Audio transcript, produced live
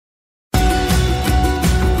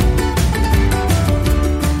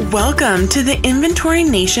Welcome to the Inventory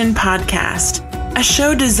Nation podcast, a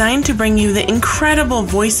show designed to bring you the incredible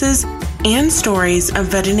voices and stories of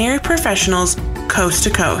veterinary professionals coast to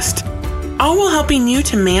coast, all while helping you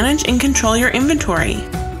to manage and control your inventory.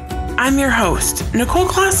 I'm your host, Nicole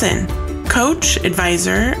Clausen, coach,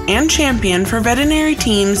 advisor, and champion for veterinary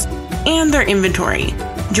teams and their inventory.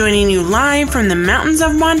 Joining you live from the mountains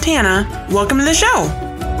of Montana, welcome to the show.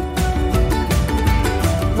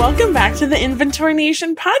 Welcome back to the Inventory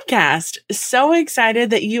Nation podcast. So excited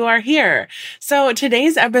that you are here. So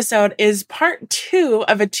today's episode is part 2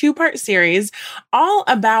 of a 2-part series all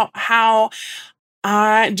about how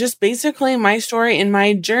just basically my story and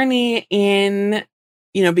my journey in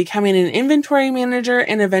becoming an inventory manager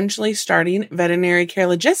and eventually starting veterinary care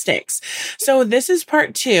logistics. So this is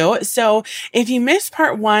part 2. So if you missed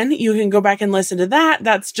part 1, you can go back and listen to that.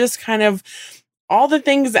 That's just kind of all the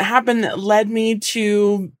things that happened that led me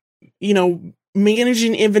to,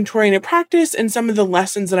 managing inventory in a practice and some of the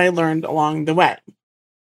lessons that I learned along the way.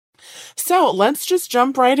 So let's just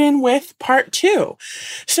jump right in with part 2.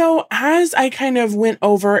 So as I kind of went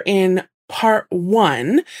over in part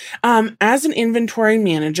 1, as an inventory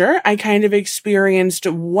manager, I kind of experienced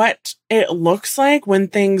what it looks like when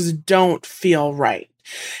things don't feel right.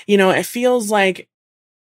 It feels like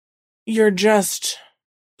you're just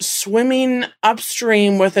swimming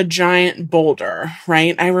upstream with a giant boulder,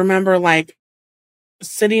 right? I remember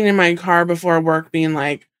sitting in my car before work being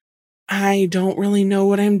like, I don't really know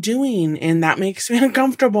what I'm doing, and that makes me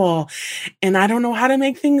uncomfortable, and I don't know how to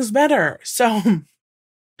make things better. So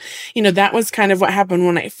that was kind of what happened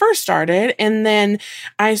when I first started. And then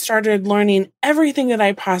I started learning everything that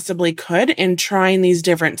I possibly could and trying these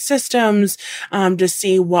different systems to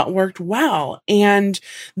see what worked well. And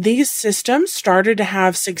these systems started to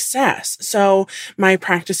have success. So my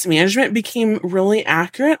practice management became really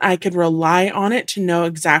accurate. I could rely on it to know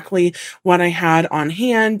exactly what I had on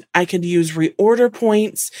hand. I could use reorder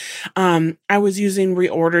points. I was using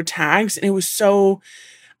reorder tags, and it was so,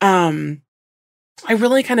 I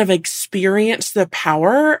really kind of experienced the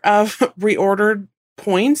power of reordered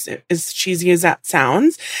points, as cheesy as that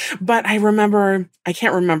sounds. But I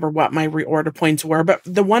can't remember what my reorder points were, but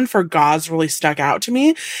the one for gauze really stuck out to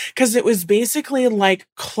me because it was basically like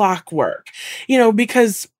clockwork,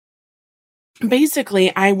 because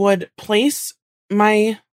basically I would place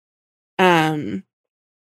my,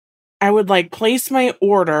 place my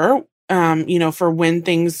order, for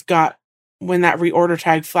when that reorder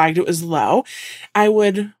tag flagged it was low, I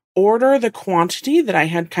would order the quantity that I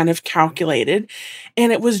had kind of calculated,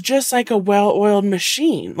 and it was just like a well-oiled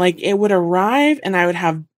machine. It would arrive and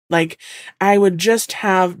I would just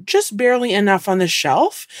have just barely enough on the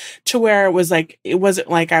shelf to where it wasn't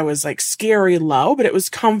like I was scary low, but it was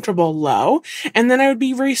comfortable low. And then I would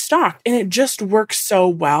be restocked, and it just worked so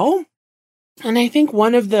well. And I think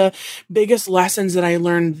one of the biggest lessons that I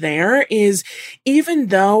learned there is, even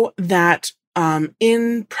though that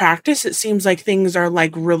in practice, it seems like things are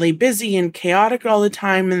really busy and chaotic all the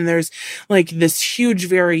time, and there's this huge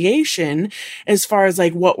variation as far as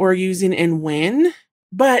what we're using and when.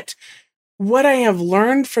 But what I have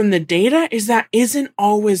learned from the data is that isn't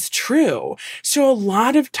always true. So a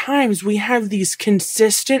lot of times we have these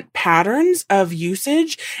consistent patterns of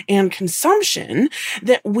usage and consumption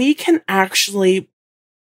that we can actually,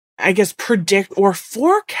 predict or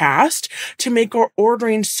forecast to make our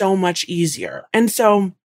ordering so much easier. And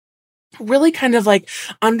so really kind of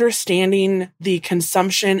understanding the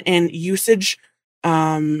consumption and usage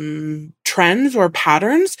trends or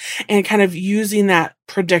patterns, and kind of using that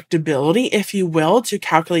predictability, if you will, to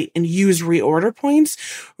calculate and use reorder points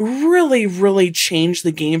really, really changed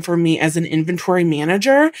the game for me as an inventory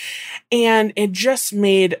manager. And it just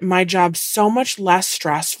made my job so much less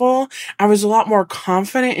stressful. I was a lot more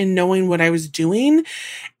confident in knowing what I was doing.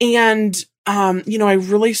 And I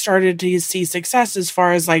really started to see success as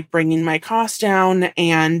far as bringing my costs down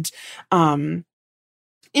and,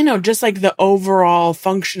 just the overall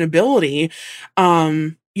functionability,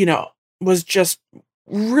 was just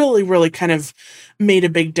really, really kind of made a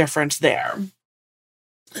big difference there.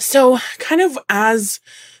 So kind of as,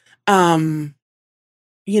 I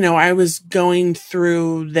was going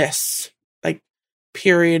through this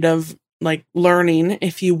period of learning,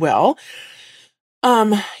 if you will,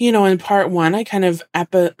 in part 1, I kind of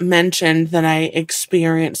mentioned that I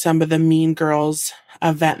experienced some of the mean girls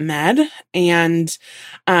of vet med. And,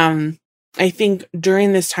 I think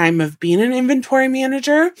during this time of being an inventory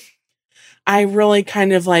manager, I really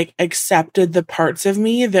kind of accepted the parts of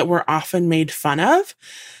me that were often made fun of.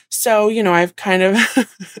 So, I've kind of,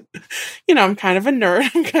 I'm kind of a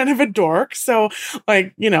nerd. I'm kind of a dork. So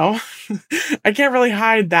like, I can't really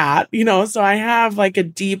hide that, so I have like a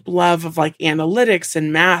deep love of like analytics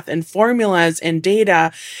and math and formulas and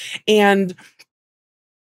data. And,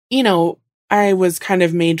 I was kind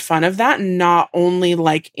of made fun of that, not only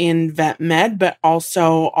like in vet med, but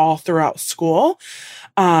also all throughout school.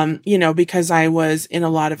 Because I was in a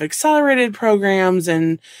lot of accelerated programs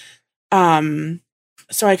and,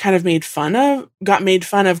 so I kind of got made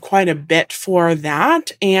fun of quite a bit for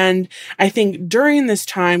that. And I think during this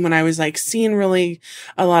time when I was like seeing really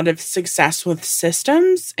a lot of success with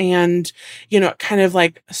systems and, it kind of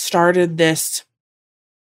like started this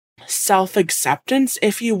self-acceptance,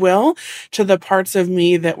 if you will, to the parts of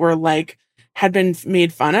me that were like, had been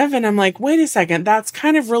made fun of. And I'm like, wait a second, that's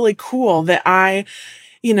kind of really cool that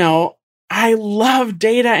you know, I love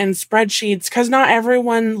data and spreadsheets because not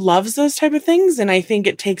everyone loves those type of things. And I think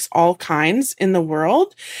it takes all kinds in the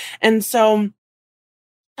world. And so,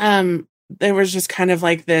 there was just kind of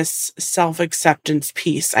like this self-acceptance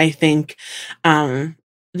piece, I think,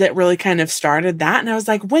 that really kind of started that. And I was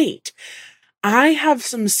like, wait, I have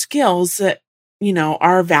some skills that,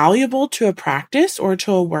 are valuable to a practice or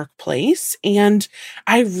to a workplace. And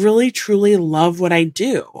I really, truly love what I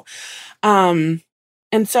do.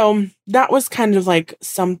 And so that was kind of like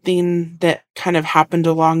something that kind of happened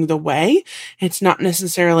along the way. It's not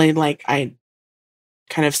necessarily like I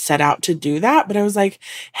kind of set out to do that, but I was like,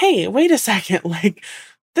 hey, wait a second, like,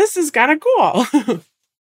 this is kind of cool.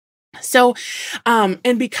 So,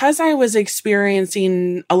 and because I was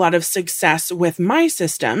experiencing a lot of success with my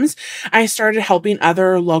systems, I started helping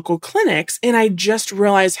other local clinics. And I just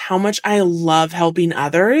realized how much I love helping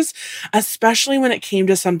others, especially when it came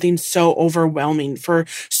to something so overwhelming for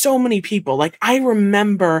so many people. Like I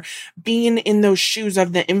remember being in those shoes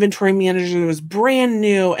of the inventory manager that was brand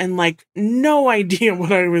new and like no idea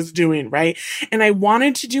what I was doing. Right. And I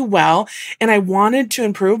wanted to do well and I wanted to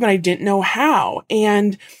improve, but I didn't know how.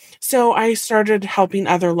 And so I started helping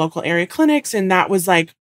other local area clinics, and that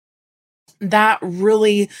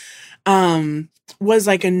really was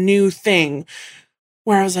like a new thing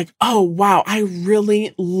where I was like, oh wow, I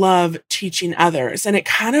really love teaching others. And it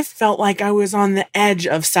kind of felt like I was on the edge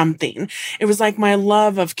of something. It was like my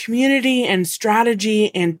love of community and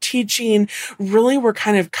strategy and teaching really were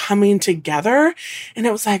kind of coming together. And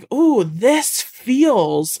it was like, oh, this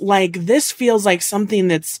feels like something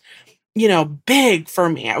that's big for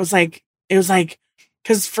me. It was like,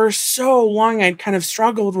 because for so long I'd kind of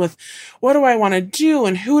struggled with what do I want to do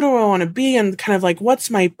and who do I want to be and kind of like, what's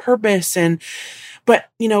my purpose? But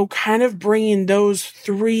kind of bringing those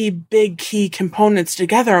three big key components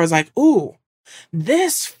together, I was like, ooh,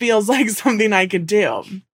 this feels like something I could do.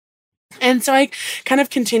 And so I kind of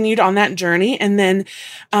continued on that journey. And then,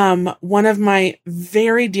 one of my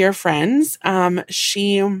very dear friends,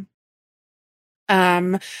 she,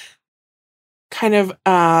 kind of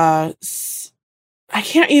I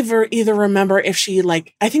can't either remember if she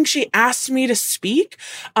I think she asked me to speak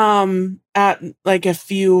at like a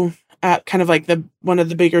few at kind of like one of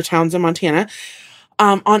the bigger towns in Montana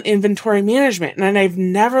on inventory management. And I've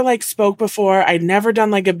never spoke before. I'd never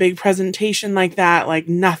done like a big presentation like that, like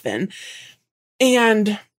nothing.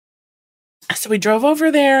 And so we drove over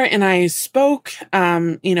there and I spoke,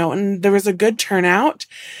 and there was a good turnout.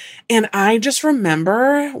 And I just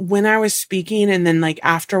remember when I was speaking and then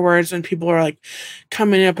afterwards when people were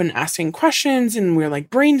coming up and asking questions and we were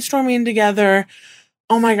brainstorming together.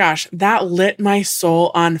 Oh my gosh, that lit my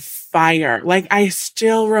soul on fire. I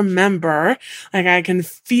still remember, I can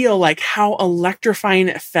feel how electrifying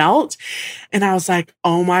it felt. And I was like,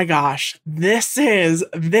 oh my gosh, this is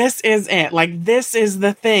it. This is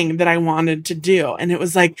the thing that I wanted to do. And it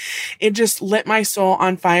was it just lit my soul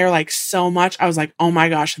on fire so much. I was like, oh my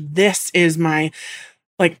gosh, this is my,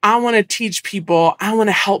 I want to teach people. I want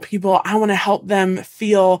to help people. I want to help them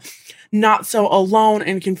feel not so alone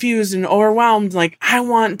and confused and overwhelmed. I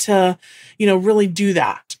want to, really do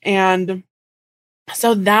that. And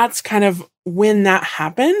so that's kind of when that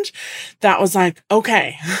happened. That was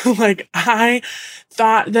okay, I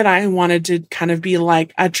thought that I wanted to kind of be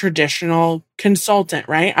a traditional consultant,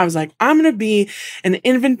 right? I was like, I'm going to be an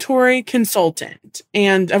inventory consultant.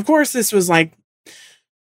 And of course, this was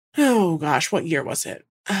oh gosh, what year was it?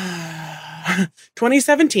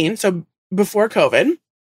 2017. So before COVID.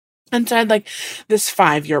 And so I had like this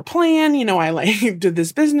 5-year plan, I like did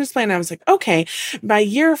this business plan. I was like, okay, by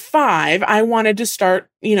year 5, I wanted to start,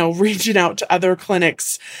 reaching out to other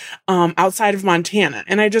clinics, outside of Montana.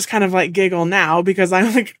 And I just kind of like giggle now because I'm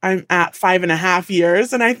at 5.5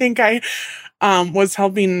 years. And I think I, was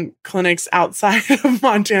helping clinics outside of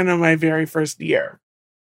Montana my very first year.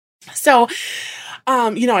 So,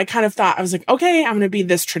 I kind of thought, I was like, okay, I'm going to be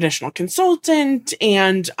this traditional consultant.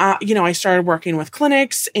 And, I started working with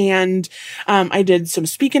clinics and, I did some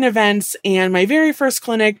speaking events, and my very first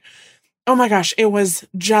clinic, oh my gosh, it was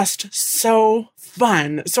just so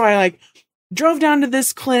fun. So I like drove down to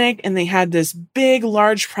this clinic, and they had this big,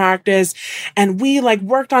 large practice, and we like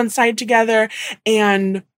worked on site together,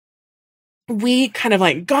 and we kind of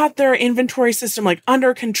like got their inventory system like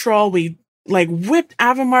under control. We like whipped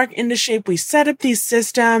Avamark into shape. We set up these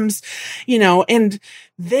systems, and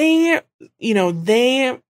they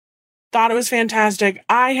thought it was fantastic.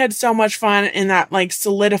 I had so much fun, and that like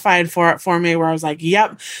solidified for me where I was like,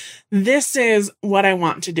 yep, this is what I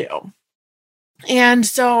want to do. And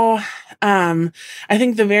so, I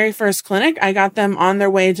think the very first clinic, I got them on their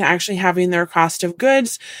way to actually having their cost of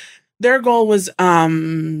goods. Their goal was,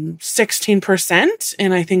 16%.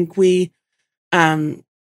 And I think we,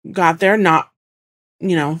 got there,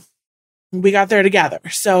 we got there together.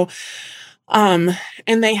 So, and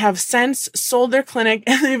they have since sold their clinic,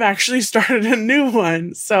 and they've actually started a new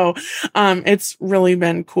one. So, it's really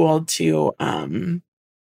been cool to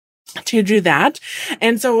do that.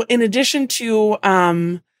 And so in addition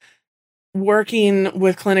to, working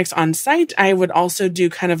with clinics on site, I would also do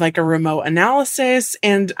kind of like a remote analysis.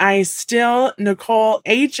 And I still, Nicole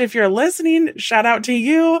H., if you're listening, shout out to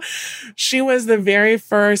you. She was the very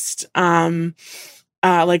first,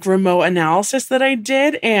 like remote analysis that I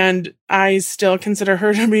did. And I still consider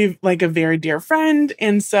her to be like a very dear friend.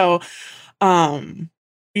 And so,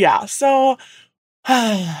 yeah, so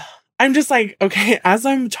I'm just like, okay, as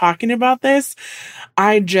I'm talking about this,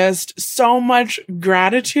 I just so much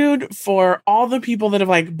gratitude for all the people that have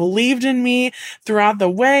like believed in me throughout the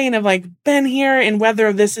way and have like been here. And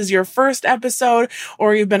whether this is your first episode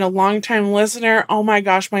or you've been a long time listener, oh my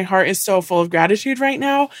gosh, my heart is so full of gratitude right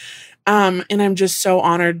now. And I'm just so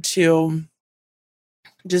honored to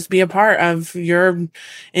just be a part of your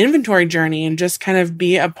inventory journey and just kind of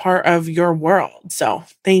be a part of your world. So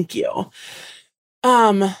thank you.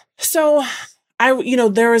 So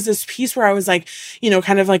there was this piece where I was like,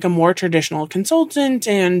 kind of like a more traditional consultant,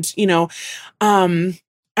 and,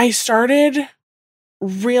 I started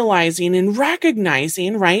realizing and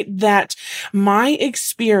recognizing, right, that my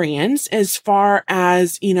experience as far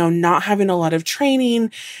as, not having a lot of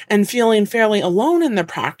training and feeling fairly alone in the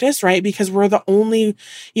practice, right, because we're the only,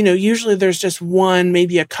 usually there's just one,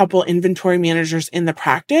 maybe a couple inventory managers in the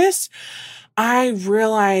practice. I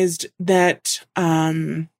realized that,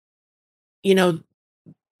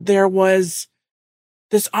 there was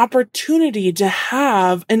this opportunity to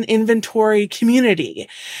have an inventory community.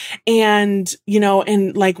 And,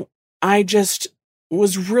 and like, I just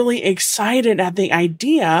was really excited at the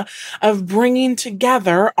idea of bringing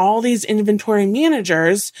together all these inventory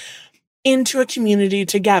managers into a community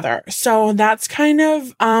together. So that's kind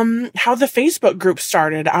of, how the Facebook group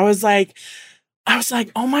started. I was like,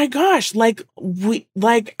 oh my gosh,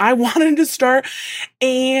 I wanted to start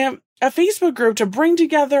a Facebook group to bring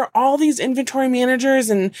together all these inventory managers.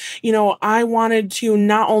 And, I wanted to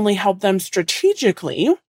not only help them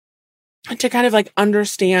strategically to kind of like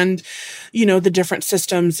understand, the different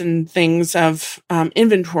systems and things of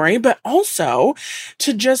inventory, but also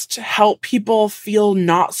to just help people feel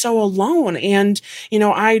not so alone. And,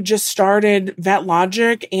 I just started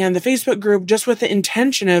VetLogic and the Facebook group just with the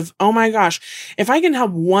intention of, oh my gosh, if I can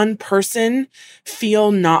help one person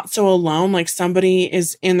feel not so alone, like somebody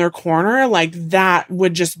is in their corner, like that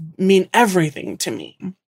would just mean everything to me.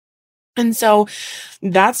 And so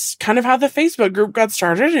that's kind of how the Facebook group got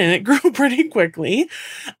started, and it grew pretty quickly.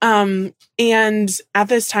 And at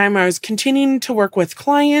this time I was continuing to work with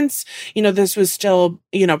clients. This was still,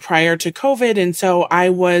 prior to COVID. And so I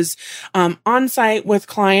was, on site with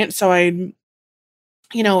clients. So I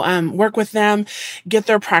work with them, get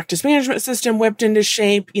their practice management system whipped into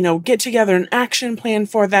shape, get together an action plan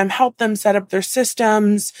for them, help them set up their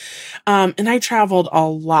systems. And I traveled a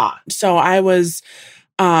lot. So I was,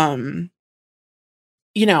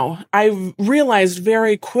 I realized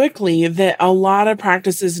very quickly that a lot of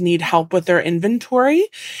practices need help with their inventory.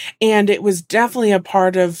 And it was definitely a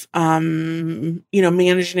part of,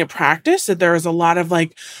 managing a practice that there was a lot of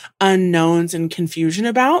like unknowns and confusion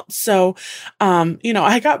about. So,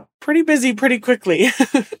 I got pretty busy pretty quickly.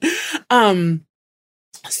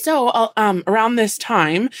 So, around this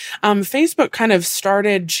time, Facebook kind of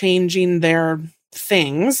started changing their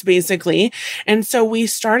things basically. And so we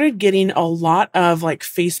started getting a lot of like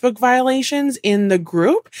Facebook violations in the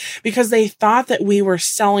group because they thought that we were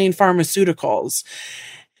selling pharmaceuticals.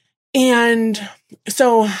 And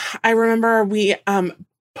so I remember we,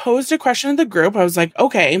 posed a question in the group. I was like,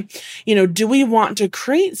 okay, do we want to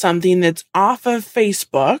create something that's off of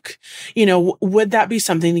Facebook? Would that be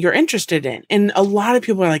something that you're interested in? And a lot of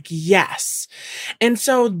people are like, yes. And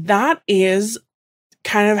so that is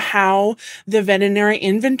kind of how the Veterinary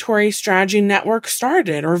Inventory Strategy Network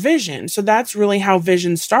started, or Vision. So that's really how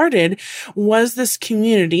Vision started, was this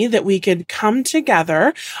community that we could come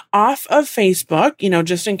together off of Facebook,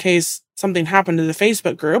 just in case something happened to the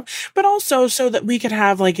Facebook group, but also so that we could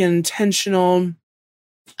have like an intentional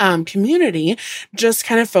community just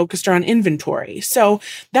kind of focused around inventory. So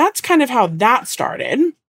that's kind of how that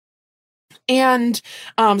started. And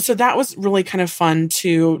so that was really kind of fun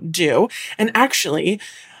to do. And actually,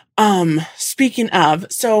 speaking of,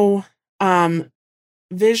 so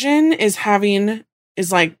Vision is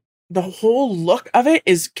like the whole look of it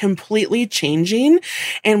is completely changing,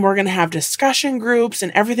 and we're going to have discussion groups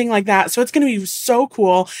and everything like that. So it's going to be so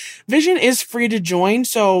cool. Vision is free to join.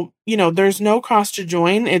 So, there's no cost to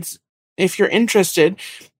join. If you're interested,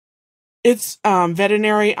 it's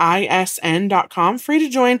veterinaryisn.com, free to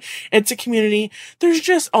join. It's a community. There's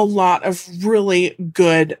just a lot of really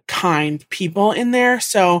good, kind people in there.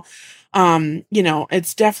 So,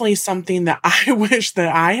 it's definitely something that I wish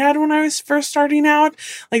that I had when I was first starting out.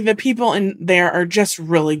 Like, the people in there are just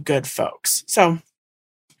really good folks. So,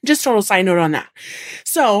 just total side note on that.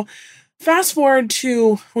 So, fast forward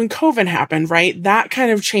to when COVID happened, right? That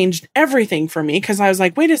kind of changed everything for me, because I was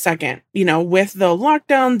like, wait a second, with the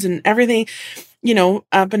lockdowns and everything,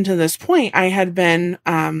 up until this point, I had been,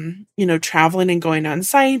 traveling and going on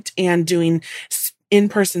site and doing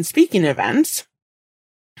in-person speaking events.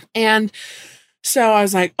 And so I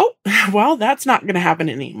was like, oh, well, that's not going to happen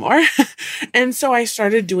anymore. And so I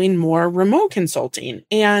started doing more remote consulting.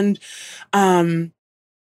 And,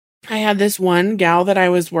 I had this one gal that I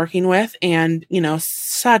was working with, and,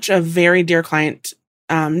 such a very dear client,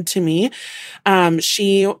 to me.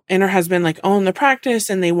 She and her husband like owned the practice,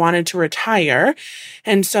 and they wanted to retire.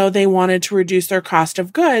 And so they wanted to reduce their cost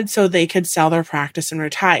of goods so they could sell their practice and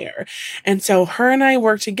retire. And so her and I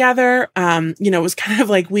worked together. It was kind of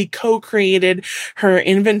like we co-created her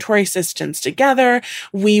inventory systems together.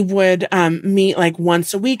 We would, meet like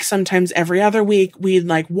once a week, sometimes every other week. We'd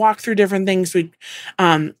like walk through different things. We'd,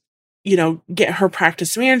 get her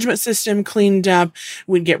practice management system cleaned up.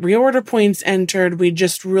 We'd get reorder points entered. We'd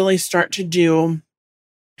just really start to do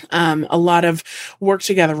a lot of work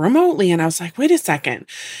together remotely. And I was like, wait a second.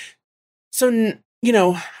 So,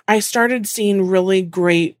 I started seeing really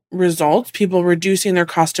great results, people reducing their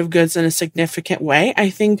cost of goods in a significant way. I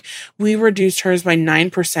think we reduced hers by 9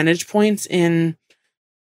 percentage points in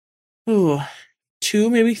 2,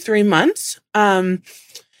 maybe 3 months. And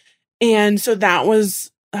so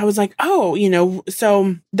I was like, oh,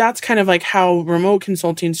 so that's kind of like how remote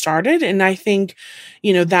consulting started. And I think,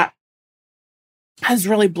 that has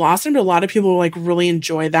really blossomed. A lot of people like really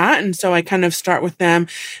enjoy that. And so I kind of start with them,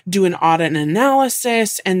 do an audit and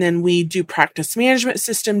analysis, and then we do practice management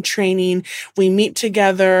system training. We meet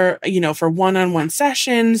together, for one-on-one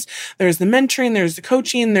sessions. There's the mentoring, there's the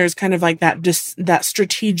coaching, there's kind of like that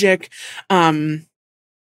strategic, advisement,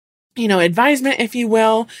 if you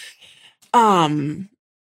will.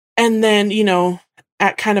 And then,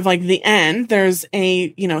 at kind of like the end, there's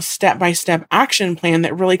a, step-by-step action plan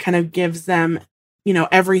that really kind of gives them,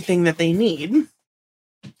 everything that they need.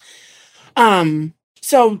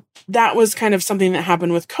 So that was kind of something that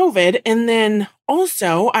happened with COVID. And then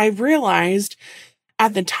also I realized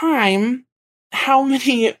at the time how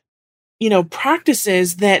many,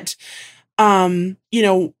 practices that,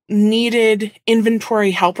 needed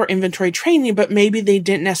inventory help or inventory training, but maybe they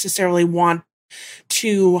didn't necessarily want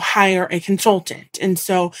to hire a consultant. And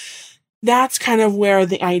so that's kind of where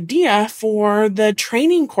the idea for the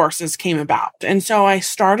training courses came about. And so I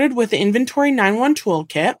started with the Inventory 911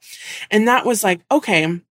 Toolkit. And that was like,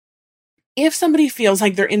 okay, if somebody feels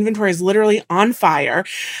like their inventory is literally on fire,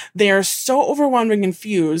 they're so overwhelmed and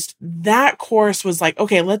confused, that course was like,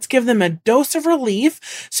 okay, let's give them a dose of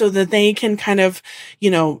relief so that they can kind of,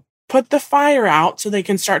 put the fire out so they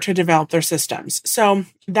can start to develop their systems. So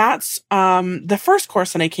that's the first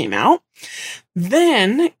course that I came out.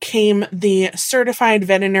 Then came the Certified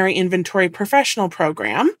Veterinary Inventory Professional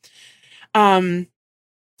Program.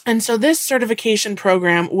 And so this certification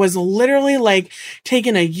program was literally like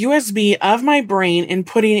taking a USB of my brain and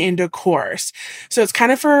putting it into a course. So it's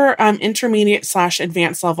kind of for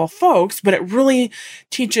intermediate/advanced level folks, but it really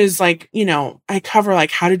teaches like, I cover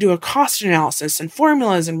like how to do a cost analysis and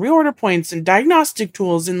formulas and reorder points and diagnostic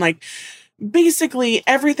tools and like basically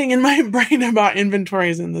everything in my brain about inventory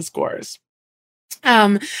is in this course.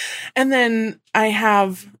 And then I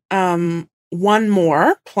have one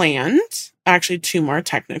more planned, actually two more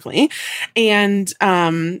technically. And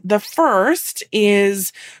the first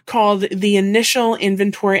is called the Initial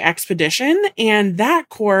Inventory Expedition. And that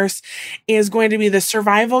course is going to be the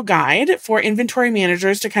survival guide for inventory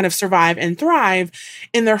managers to kind of survive and thrive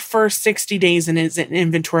in their first 60 days as an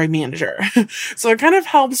inventory manager. So it kind of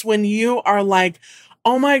helps when you are like,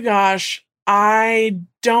 oh my gosh, I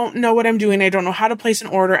don't know what I'm doing. I don't know how to place an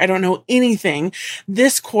order. I don't know anything.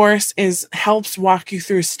 This course helps walk you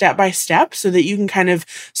through step by step so that you can kind of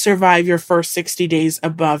survive your first 60 days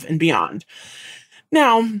above and beyond.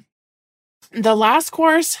 Now, the last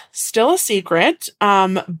course, still a secret,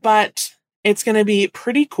 but it's going to be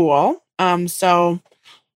pretty cool. So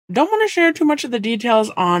don't want to share too much of the details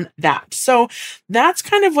on that. So that's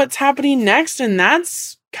kind of what's happening next. And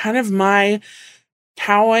that's kind of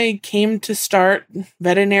how I came to start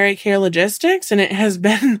veterinary care logistics, and it has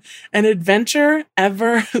been an adventure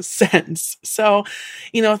ever since. So,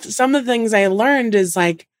 some of the things I learned is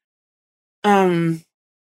like, if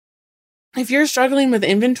you're struggling with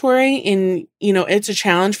inventory and, it's a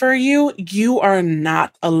challenge for you, you are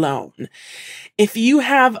not alone. If you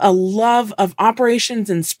have a love of operations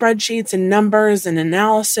and spreadsheets and numbers and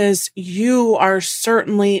analysis, you are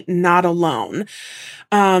certainly not alone.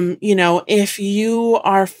 If you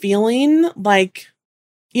are feeling like,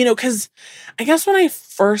 because I guess when I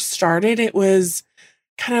first started, it was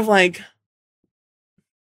kind of like,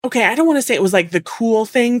 okay, I don't want to say it was like the cool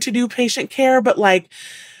thing to do patient care, but like,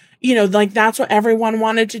 like that's what everyone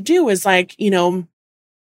wanted to do is like, be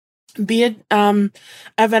a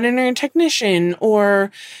veterinary technician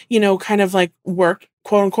or, kind of like work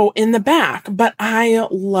quote unquote in the back. But I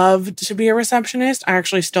loved to be a receptionist. I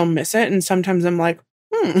actually still miss it. And sometimes I'm like,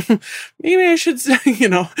 maybe I should,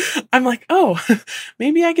 I'm like, oh,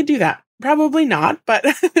 maybe I could do that. Probably not, but,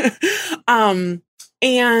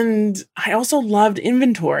 and I also loved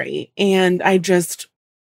inventory and I just,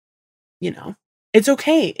 it's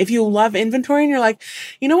okay if you love inventory and you're like,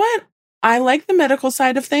 you know what? I like the medical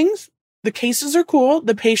side of things. The cases are cool.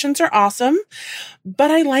 The patients are awesome,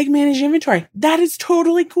 but I like managing inventory. That is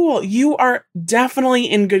totally cool. You are definitely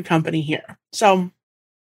in good company here. So,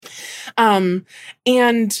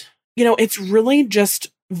 it's really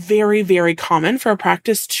just very, very common for a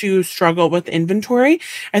practice to struggle with inventory.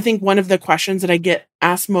 I think one of the questions that I get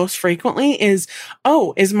asked most frequently is,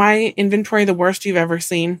 oh, is my inventory the worst you've ever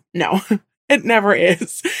seen? No, it never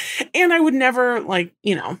is. And I would never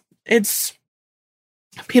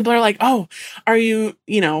people are like, oh, are you,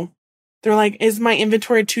 they're like, is my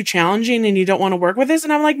inventory too challenging and you don't want to work with this?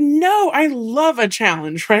 And I'm like, no, I love a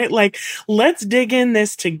challenge, right? Like, let's dig in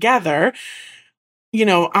this together.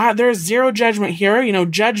 There's zero judgment here.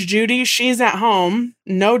 Judge Judy, she's at home.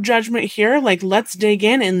 No judgment here. Like, let's dig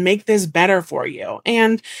in and make this better for you.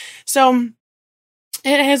 And so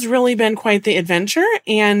it has really been quite the adventure.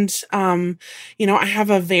 And, I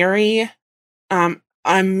have a very,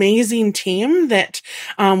 amazing team that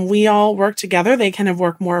we all work together. They kind of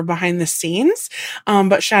work more behind the scenes.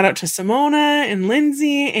 But shout out to Simona and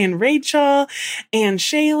Lindsay and Rachel and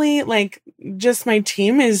Shaylee. Like, just my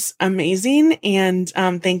team is amazing. And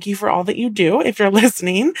thank you for all that you do if you're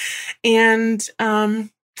listening. And so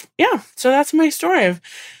that's my story of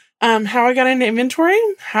how I got into inventory,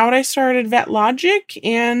 how I started VetLogic,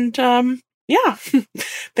 and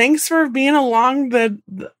thanks for being along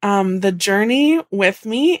the journey with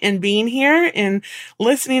me and being here and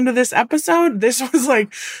listening to this episode. This was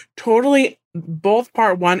like totally both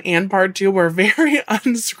part 1 and part 2 were very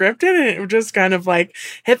unscripted, and it just kind of like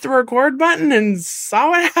hit the record button and saw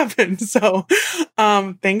what happened. So,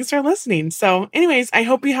 thanks for listening. So anyways, I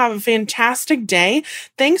hope you have a fantastic day.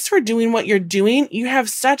 Thanks for doing what you're doing. You have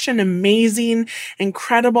such an amazing,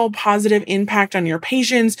 incredible, positive impact on your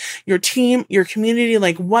patients, your team, your community.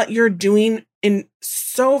 Like, what you're doing is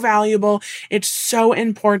so valuable. It's so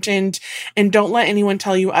important. And don't let anyone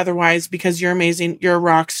tell you otherwise, because you're amazing. You're a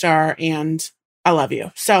rock star and I love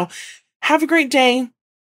you. So have a great day.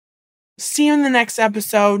 See you in the next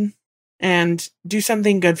episode and do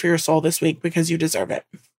something good for your soul this week because you deserve it.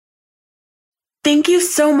 Thank you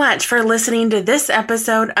so much for listening to this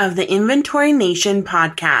episode of the Inventory Nation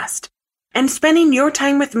podcast and spending your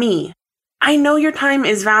time with me. I know your time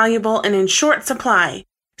is valuable and in short supply.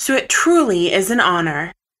 so it truly is an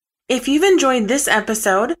honor. If you've enjoyed this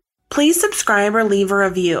episode, please subscribe or leave a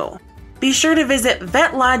review. Be sure to visit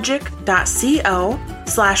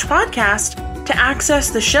vetlogic.co/podcast to access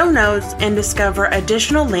the show notes and discover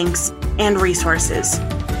additional links and resources.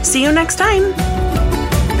 See you next time.